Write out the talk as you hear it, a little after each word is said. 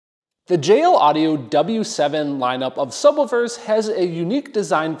The JL Audio W7 lineup of subwoofers has a unique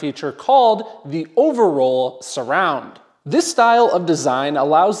design feature called the OverRoll Surround. This style of design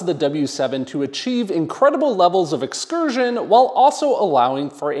allows the W7 to achieve incredible levels of excursion while also allowing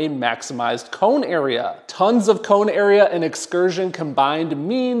for a maximized cone area. Tons of cone area and excursion combined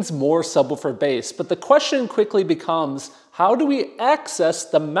means more subwoofer bass, but the question quickly becomes, how do we access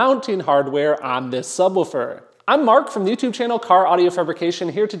the mounting hardware on this subwoofer? I'm Mark from the YouTube channel Car Audio Fabrication,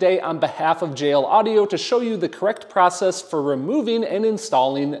 here today on behalf of JL Audio to show you the correct process for removing and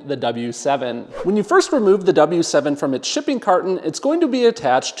installing the W7. When you first remove the W7 from its shipping carton, it's going to be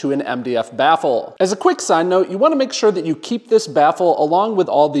attached to an MDF baffle. As a quick side note, you want to make sure that you keep this baffle along with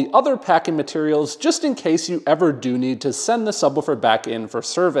all the other packing materials just in case you ever do need to send the subwoofer back in for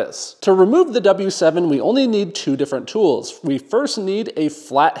service. To remove the W7, we only need two different tools. We first need a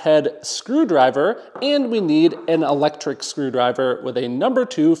flathead screwdriver and we need an electric screwdriver with a number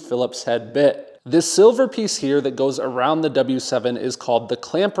 2 Phillips head bit. This silver piece here that goes around the W7 is called the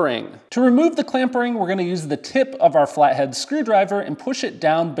clamp ring. To remove the clamp ring, we're going to use the tip of our flathead screwdriver and push it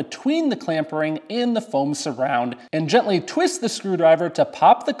down between the clamp ring and the foam surround and gently twist the screwdriver to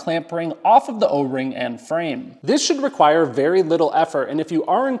pop the clamp ring off of the O-ring and frame. This should require very little effort, and if you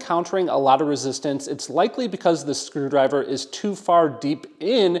are encountering a lot of resistance, it's likely because the screwdriver is too far deep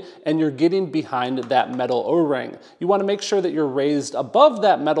in and you're getting behind that metal O-ring. You want to make sure that you're raised above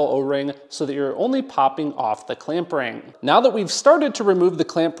that metal O-ring so that you're only popping off the clamp ring. Now that we've started to remove the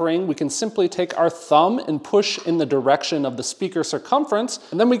clamp ring, we can simply take our thumb and push in the direction of the speaker circumference,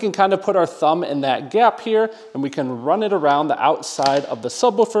 and then we can kind of put our thumb in that gap here and we can run it around the outside of the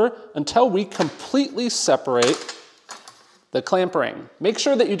subwoofer until we completely separate the clamp ring. Make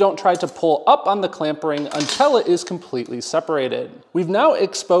sure that you don't try to pull up on the clamp ring until it is completely separated. We've now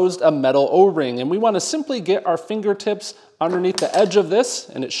exposed a metal O-ring and we want to simply get our fingertips underneath the edge of this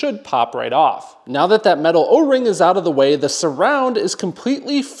and it should pop right off. Now that that metal O-ring is out of the way, the surround is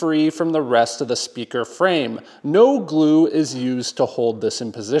completely free from the rest of the speaker frame. No glue is used to hold this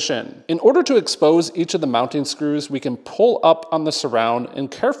in position. In order to expose each of the mounting screws, we can pull up on the surround and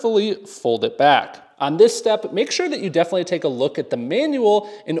carefully fold it back. On this step, make sure that you definitely take a look at the manual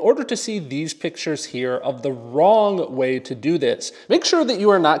in order to see these pictures here of the wrong way to do this. Make sure that you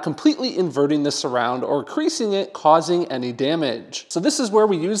are not completely inverting the surround or creasing it, causing any damage. So this is where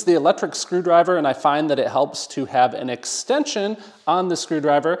we use the electric screwdriver, and I find that it helps to have an extension on the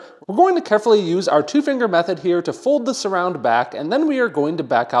screwdriver. We're going to carefully use our 2-finger method here to fold the surround back, and then we are going to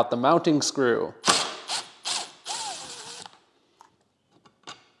back out the mounting screw.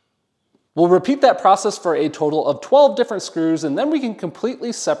 We'll repeat that process for a total of 12 different screws, and then we can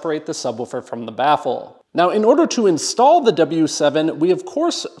completely separate the subwoofer from the baffle. Now, in order to install the W7, we of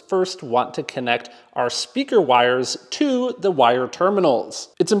course first want to connect our speaker wires to the wire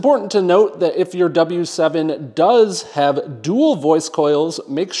terminals. It's important to note that if your W7 does have dual voice coils,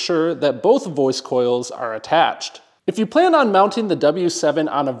 make sure that both voice coils are attached. If you plan on mounting the W7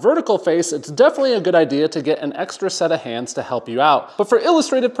 on a vertical face, it's definitely a good idea to get an extra set of hands to help you out. But for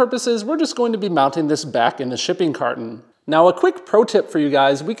illustrative purposes, we're just going to be mounting this back in the shipping carton. Now, a quick pro tip for you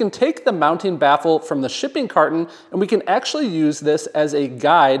guys, we can take the mounting baffle from the shipping carton and we can actually use this as a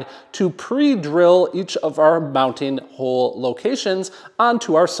guide to pre-drill each of our mounting hole locations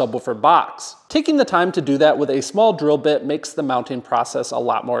onto our subwoofer box. Taking the time to do that with a small drill bit makes the mounting process a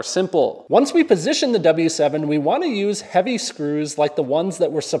lot more simple. Once we position the W7, we want to use heavy screws like the ones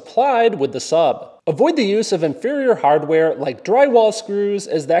that were supplied with the sub. Avoid the use of inferior hardware like drywall screws,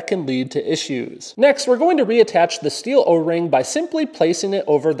 as that can lead to issues. Next, we're going to reattach the steel O-ring by simply placing it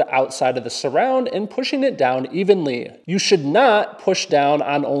over the outside of the surround and pushing it down evenly. You should not push down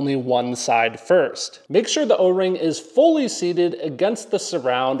on only one side first. Make sure the O-ring is fully seated against the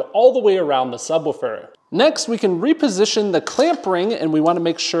surround all the way around the subwoofer. Next, we can reposition the clamp ring, and we want to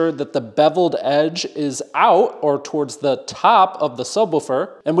make sure that the beveled edge is out or towards the top of the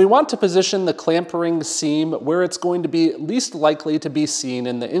subwoofer. And we want to position the clamp ring seam where it's going to be least likely to be seen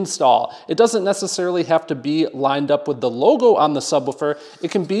in the install. It doesn't necessarily have to be lined up with the logo on the subwoofer.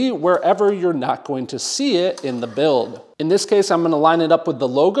 It can be wherever you're not going to see it in the build. In this case, I'm going to line it up with the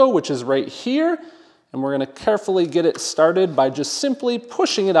logo, which is right here. And we're going to carefully get it started by just simply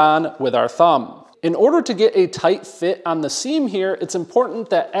pushing it on with our thumb. In order to get a tight fit on the seam here, it's important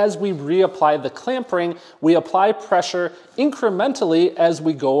that as we reapply the clamp ring, we apply pressure incrementally as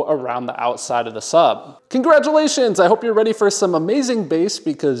we go around the outside of the sub. Congratulations! I hope you're ready for some amazing bass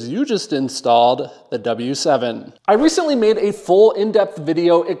because you just installed the W7. I recently made a full in-depth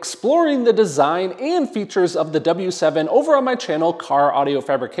video exploring the design and features of the W7 over on my channel, Car Audio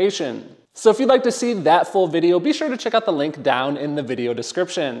Fabrication. So if you'd like to see that full video, be sure to check out the link down in the video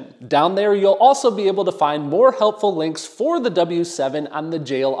description. Down there, you'll also be able to find more helpful links for the W7 on the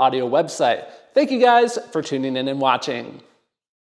JL Audio website. Thank you guys for tuning in and watching.